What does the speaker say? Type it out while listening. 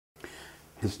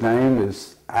His name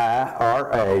is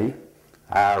Ira,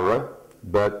 Ira,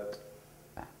 but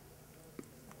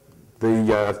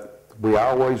we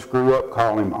always grew up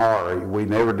calling him Ari. We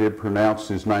never did pronounce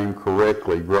his name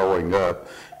correctly growing up.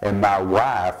 And my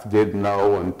wife didn't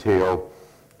know until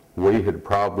we had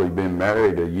probably been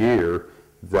married a year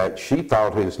that she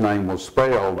thought his name was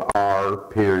spelled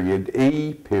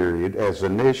R.E. as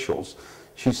initials.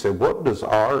 She said, "What does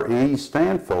R.E.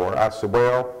 stand for?" I said,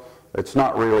 "Well, it's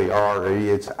not really R.E.,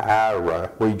 it's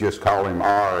Ira. We just call him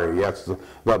Ari. That's the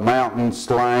mountain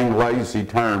slang, lazy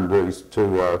term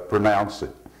to pronounce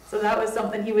it." So that was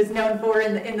something he was known for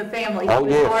in the family. Oh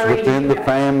yes, within the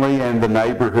family and the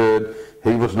neighborhood,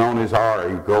 he was known as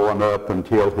Ari growing up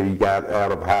until he got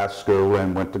out of high school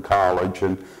and went to college,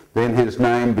 and then his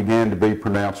name began to be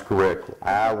pronounced correctly.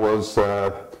 I was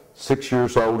 6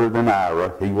 years older than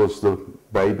Ira. He was the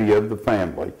baby of the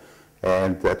family,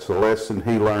 and that's a lesson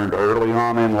he learned early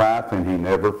on in life, and he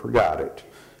never forgot it.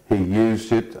 He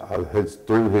used it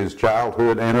through his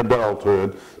childhood and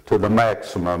adulthood to the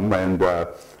maximum, and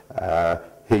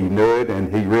he knew it,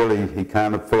 and he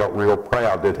kind of felt real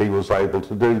proud that he was able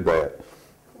to do that.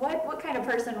 What kind of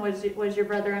person was your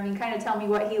brother? I mean, kind of tell me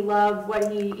what he loved,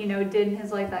 what he did in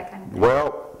his life, that kind of thing.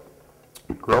 Well,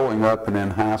 growing up and in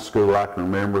high school, I can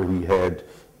remember he had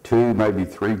 2, maybe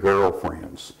 3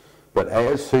 girlfriends. But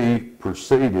as he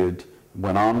proceeded,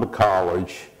 went on to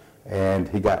college, and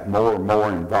he got more and more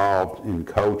involved in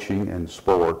coaching and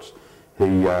sports.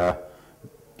 He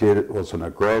was a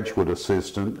graduate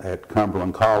assistant at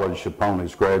Cumberland College upon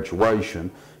his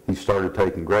graduation. He started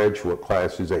taking graduate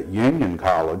classes at Union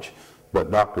College,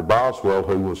 but Dr. Boswell,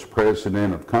 who was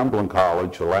president of Cumberland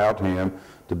College, allowed him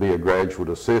to be a graduate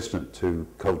assistant to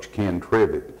Coach Ken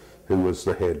Trivett, who was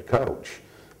the head coach.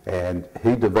 And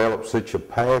he developed such a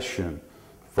passion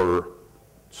for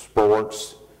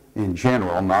sports in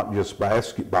general, not just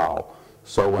basketball.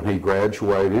 So when he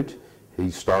graduated, he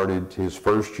started his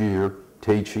first year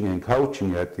teaching and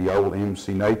coaching at the old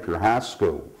MC Napier High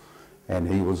School.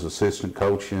 And he was assistant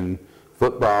coach in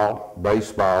football,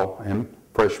 baseball, and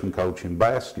freshman coach in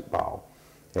basketball.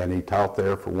 And he taught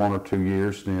there for 1 or 2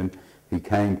 years. Then he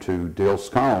came to Dills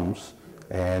Combs,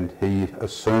 and he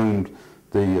assumed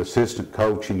the assistant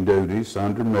coaching duties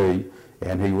under me,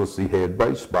 and he was the head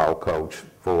baseball coach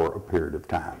for a period of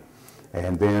time.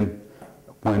 And then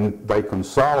when they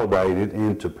consolidated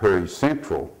into Perry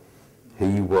Central,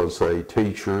 he was a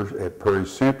teacher at Perry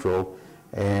Central,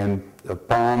 and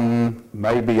upon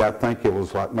maybe, I think it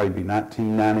was like maybe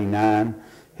 1999,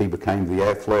 he became the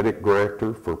athletic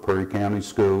director for Perry County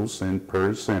Schools in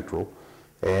Perry Central,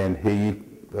 and he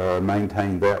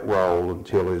maintained that role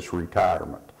until his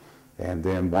retirement. And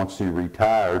then once he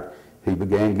retired, he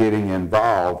began getting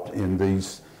involved in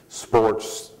these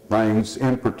sports things.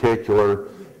 In particular,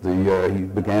 he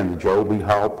began the Joby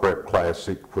Hall Prep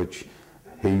Classic, which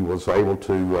he was able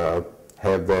to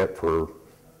have that for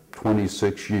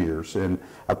 26 years. And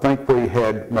I think we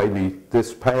had maybe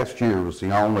this past year was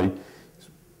the only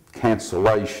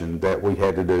cancellation that we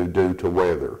had to do due to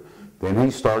weather. Then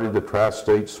he started the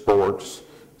Tri-State Sports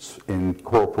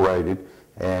Incorporated,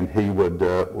 and he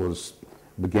was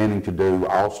beginning to do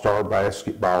all-star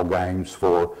basketball games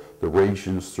for the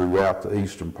regions throughout the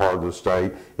eastern part of the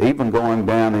state, even going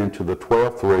down into the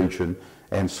 12th region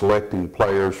and selecting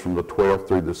players from the 12th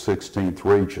through the 16th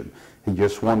region. He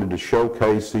just wanted to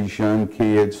showcase these young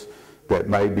kids that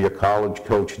maybe a college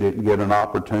coach didn't get an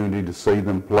opportunity to see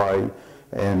them play.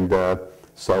 And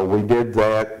so we did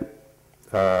that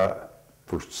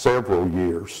for several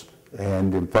years.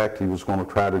 And in fact, he was going to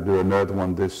try to do another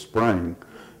one this spring.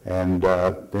 And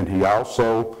then he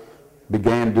also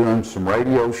began doing some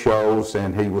radio shows,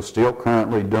 and he was still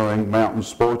currently doing Mountain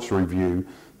Sports Review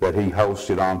that he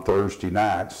hosted on Thursday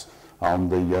nights on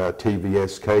the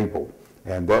TVS cable.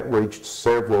 And that reached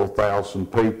several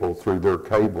thousand people through their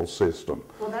cable system.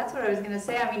 Well, that's what I was going to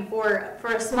say. I mean,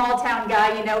 for a small town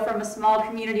guy, from a small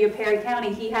community of Perry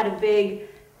County, he had a big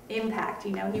impact.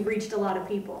 He reached a lot of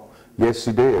people. Yes,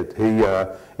 he did. He,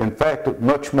 in fact,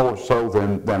 much more so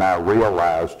than I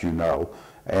realized,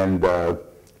 And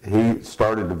he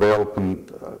started developing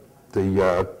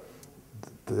the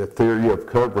theory of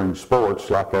covering sports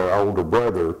like our older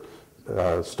brother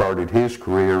started his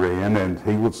career in, and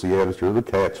he was the editor of the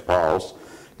Cat's Paws,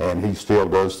 and he still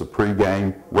does the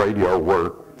pregame radio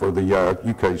work for the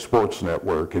UK Sports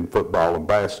Network in football and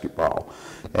basketball.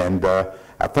 And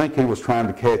I think he was trying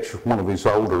to catch one of his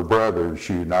older brothers,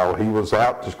 He was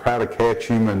out to try to catch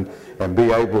him and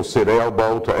be able to sit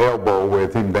elbow to elbow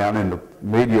with him down in the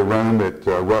media room at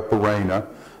Rupp Arena.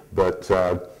 But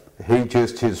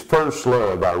his first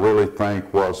love, I really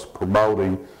think, was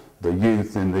promoting the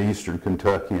youth in the eastern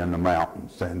Kentucky and the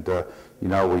mountains. And, you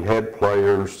know, we had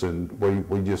players, and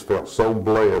we just felt so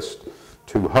blessed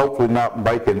to hopefully not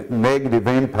make a negative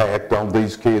impact on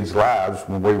these kids' lives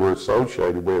when we were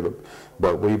associated with them.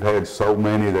 But we've had so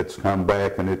many that's come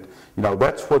back, and it, you know,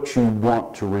 that's what you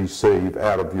want to receive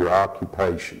out of your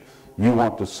occupation. You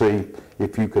want to see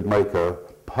if you could make a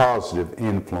positive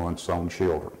influence on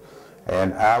children.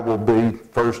 And I will be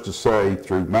first to say,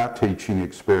 through my teaching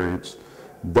experience,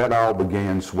 that all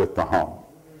begins with the home.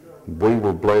 We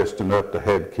were blessed enough to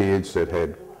have kids that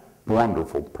had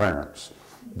wonderful parents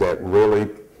that really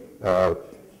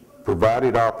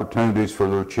provided opportunities for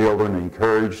their children,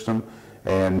 encouraged them,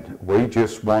 and we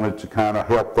just wanted to kind of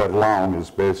help that along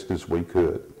as best as we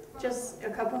could. Just a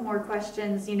couple more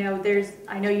questions. You know,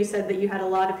 I know you said that you had a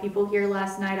lot of people here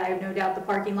last night. I have no doubt the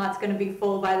parking lot's going to be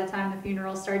full by the time the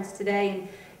funeral starts today. And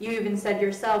you even said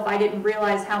yourself, I didn't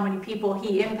realize how many people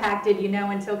he impacted, you know,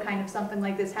 until kind of something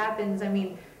like this happens. I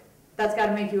mean, that's got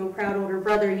to make you a proud older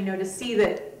brother, you know, to see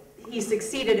that he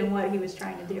succeeded in what he was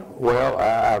trying to do. Well,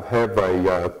 I have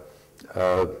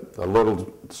a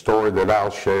little story that I'll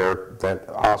share that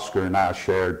Oscar and I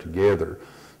shared together.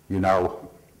 You know,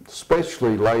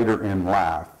 especially later in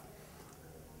life,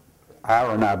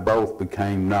 Ira and I both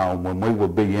became known when we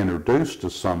would be introduced to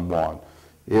someone.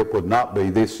 It would not be,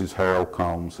 this is Harold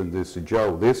Combs and this is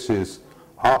Joe. This is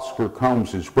Oscar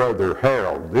Combs' brother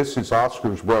Harold. This is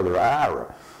Oscar's brother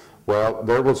Ira. Well,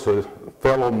 there was a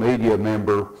fellow media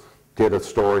member did a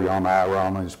story on Ira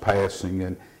on his passing,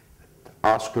 and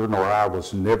Oscar nor I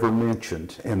was never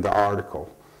mentioned in the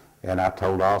article. And I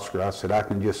told Oscar, I said, I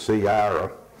can just see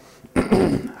Ira.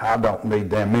 I don't need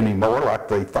them anymore like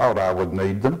they thought I would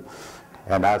need them.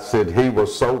 And I said he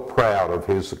was so proud of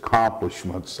his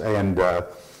accomplishments, and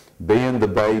being the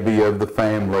baby of the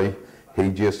family, he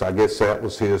just, I guess that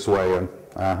was his way of,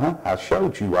 I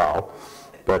showed you all.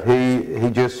 But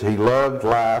he loved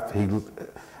life.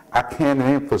 I can't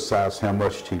emphasize how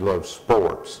much he loved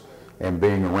sports and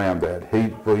being around that.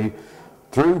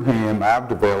 Through him, I've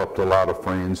developed a lot of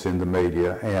friends in the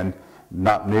media, and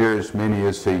not near as many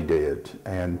as he did.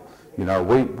 And, you know,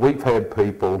 we've had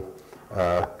people,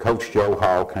 Coach Joe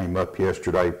Hall came up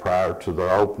yesterday prior to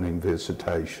the opening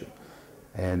visitation.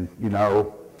 And, you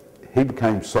know, he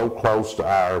became so close to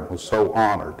Ira, was so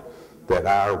honored that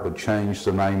Ira would change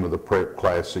the name of the Prep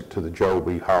Classic to the Joe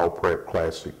B. Hall Prep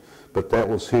Classic. But that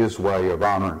was his way of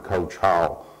honoring Coach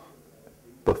Hall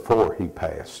before he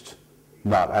passed,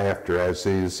 not after, as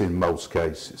is in most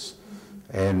cases.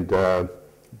 And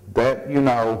that, you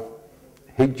know,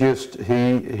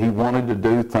 he wanted to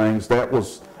do things. That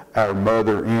was our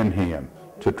mother in him,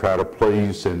 to try to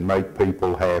please and make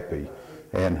people happy.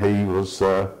 And he was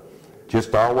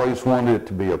just always wanted it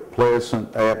to be a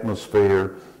pleasant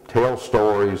atmosphere, tell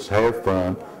stories, have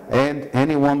fun, and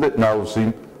anyone that knows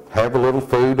him, have a little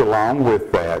food along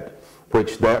with that,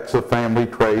 which that's a family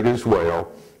trait as well.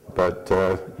 But,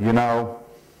 you know,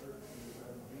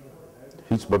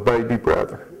 he's my baby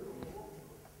brother.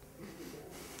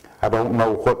 I don't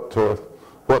know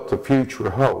what the future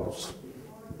holds,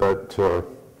 but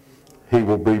he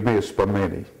will be missed by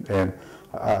many. And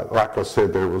like I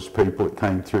said, there was people that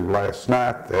came through last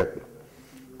night that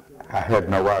I had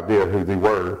no idea who they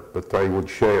were, but they would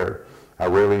share. I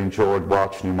really enjoyed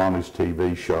watching him on his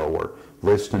TV show or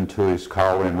listening to his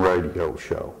call-in radio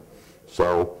show.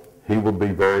 So he will be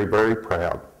very, very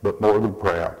proud, but more than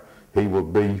proud, he will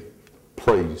be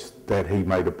pleased that he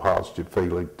made a positive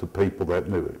feeling to people that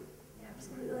knew him.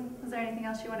 Absolutely. Is there anything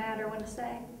else you want to add or want to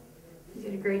say? You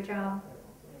did a great job.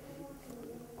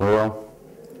 Well,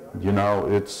 you know,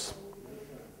 it's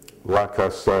like I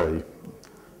say,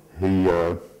 he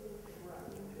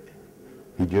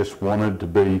just wanted to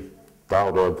be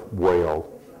thought of well,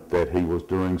 that he was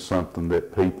doing something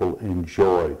that people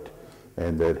enjoyed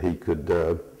and that he could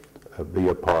be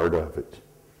a part of it.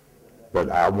 But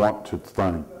I want to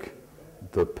thank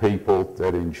the people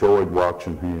that enjoyed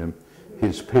watching him,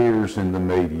 his peers in the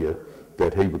media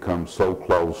that he becomes so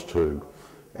close to.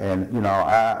 And, you know,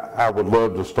 I would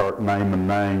love to start naming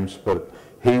names, but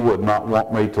he would not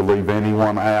want me to leave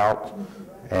anyone out.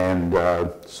 And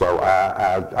so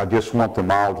I just want them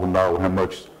all to know how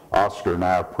much Oscar and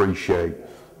I appreciate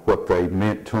what they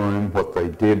meant to him, what they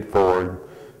did for him.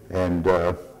 And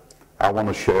I want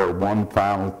to share one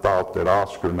final thought that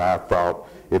Oscar and I thought,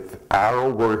 if Ira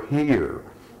were here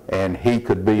and he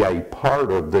could be a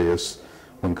part of this,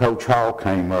 when Coach Hall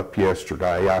came up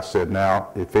yesterday, I said, now,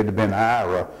 if it had been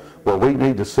Ira, well, we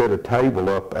need to set a table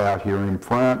up out here in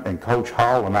front, and Coach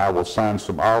Hall and I will sign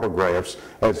some autographs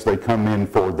as they come in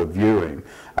for the viewing.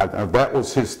 That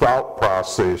was his thought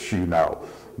process, you know.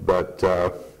 But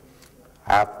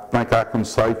I think I can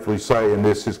safely say, and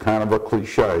this is kind of a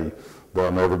cliche,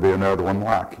 there'll never be another one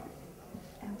like him.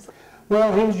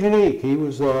 Well, he was unique. He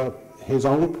was his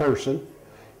own person.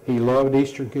 He loved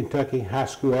Eastern Kentucky high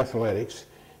school athletics.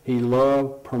 He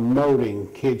loved promoting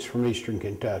kids from Eastern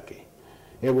Kentucky.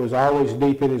 It was always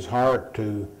deep in his heart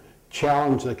to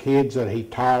challenge the kids that he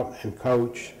taught and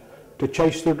coached to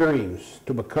chase their dreams,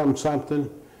 to become something,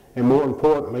 and more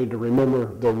importantly, to remember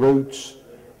the roots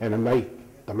and to make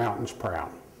the mountains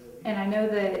proud. And I know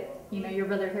that, your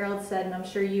brother Harold said, and I'm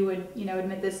sure you would,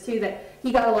 admit this too, that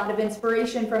he got a lot of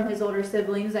inspiration from his older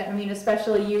siblings. I mean,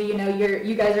 especially you,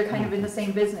 you guys are kind of in the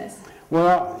same business.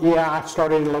 Well, yeah, I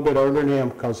started a little bit earlier than him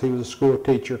because he was a school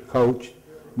teacher, coach,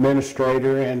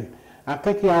 administrator, and I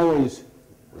think he always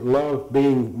loved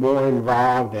being more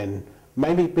involved and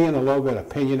maybe being a little bit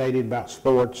opinionated about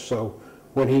sports. So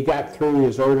when he got through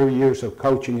his earlier years of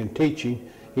coaching and teaching,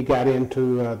 he got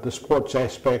into the sports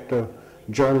aspect of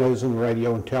journalism,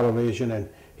 radio, and television, and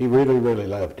he really, really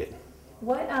loved it.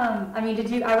 What, I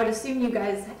mean, I would assume you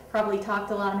guys probably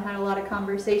talked a lot and had a lot of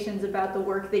conversations about the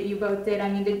work that you both did. I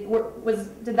mean,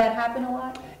 did that happen a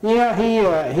lot? Yeah,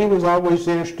 he was always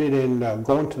interested in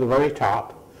going to the very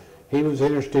top. He was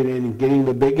interested in getting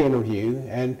the big interview,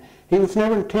 and he was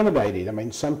never intimidated. I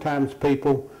mean, sometimes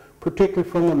people, particularly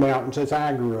from the mountains, as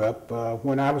I grew up,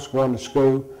 when I was going to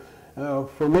school,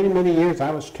 for many, many years I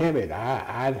was timid.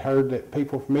 I'd heard that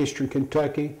people from Eastern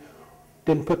Kentucky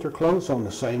didn't put their clothes on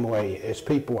the same way as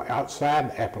people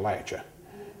outside Appalachia.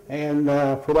 And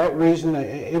for that reason,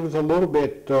 it was a little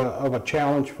bit of a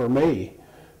challenge for me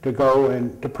to go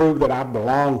and to prove that I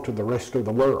belonged to the rest of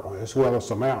the world as well as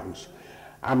the mountains.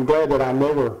 I'm glad that I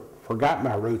never forgot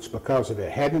my roots, because if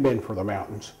it hadn't been for the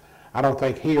mountains, I don't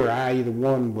think he or I, either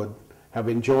one, would have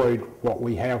enjoyed what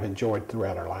we have enjoyed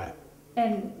throughout our life.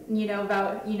 And, you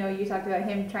talked about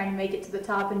him trying to make it to the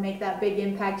top and make that big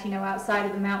impact, outside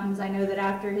of the mountains. I know that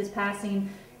after his passing,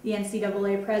 the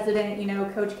NCAA president,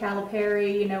 Coach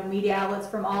Calipari, media outlets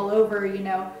from all over,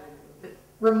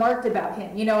 remarked about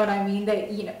him. You know what I mean?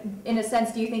 That, in a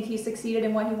sense, do you think he succeeded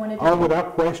in what he wanted to do? Oh,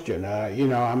 without question.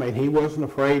 I mean, he wasn't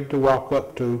afraid to walk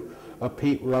up to a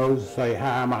Pete Rose and say,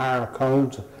 "Hi, I'm Ira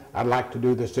Combs. I'd like to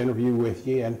do this interview with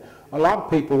you." And a lot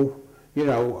of people,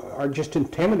 are just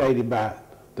intimidated by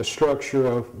the structure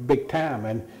of big time.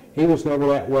 And he was never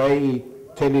that way. He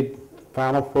attended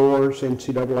Final Fours,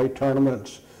 NCAA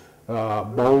tournaments,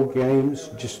 bowl games,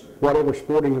 just whatever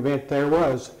sporting event there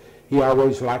was, he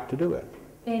always liked to do it.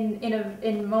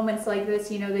 In moments like this,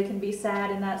 they can be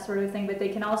sad and that sort of thing, but they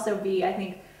can also be, I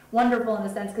think, wonderful in the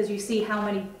sense because you see how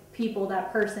many people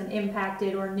that person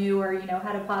impacted or knew or,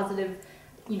 had a positive,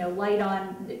 light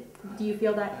on. Do you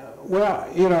feel that? Well,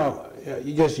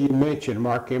 you mentioned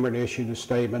Mark Emmert issued a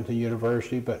statement to the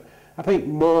university, but I think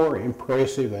more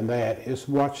impressive than that is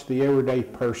watch the everyday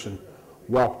person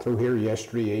walk through here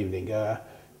yesterday evening.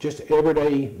 Just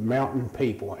everyday mountain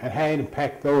people and how it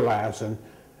impacted their lives. And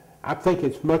I think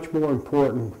it's much more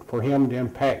important for him to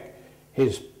impact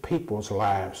his people's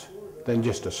lives than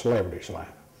just a celebrity's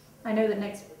life. I know that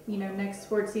next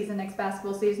sports season, next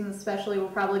basketball season especially, will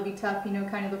probably be tough,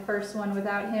 kind of the first one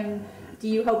without him. Do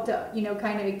you hope to,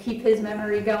 kind of keep his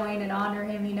memory going and honor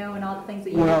him, and all the things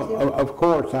that you do? Well, of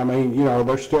course. I mean,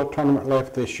 there's still a tournament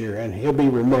left this year, and he'll be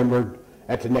remembered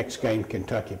at the next game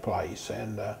Kentucky plays.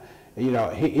 And, he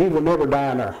will never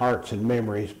die in our hearts and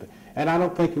memories. And I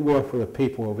don't think he will for the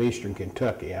people of Eastern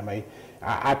Kentucky. I mean,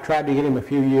 I tried to get him a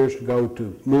few years ago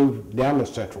to move down to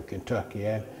Central Kentucky,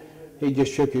 and he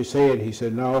just shook his head. He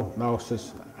said, no,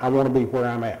 sis, I want to be where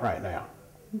I'm at right now.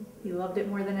 He loved it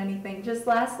more than anything. Just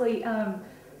lastly,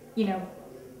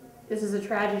 this is a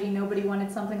tragedy. Nobody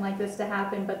wanted something like this to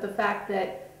happen, but the fact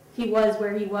that he was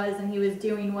where he was and he was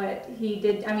doing what he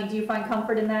did, I mean, do you find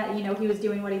comfort in that? He was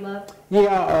doing what he loved?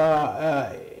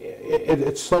 Yeah,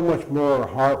 it's so much more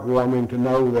heartwarming to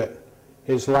know that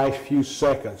his last few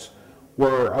seconds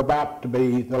were about to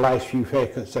be the last few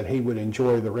seconds that he would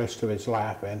enjoy the rest of his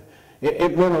life. And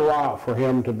it meant a lot for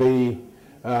him to be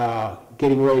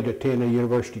getting ready to attend a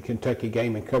University of Kentucky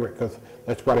game and cover it, because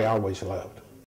that's what he always loved.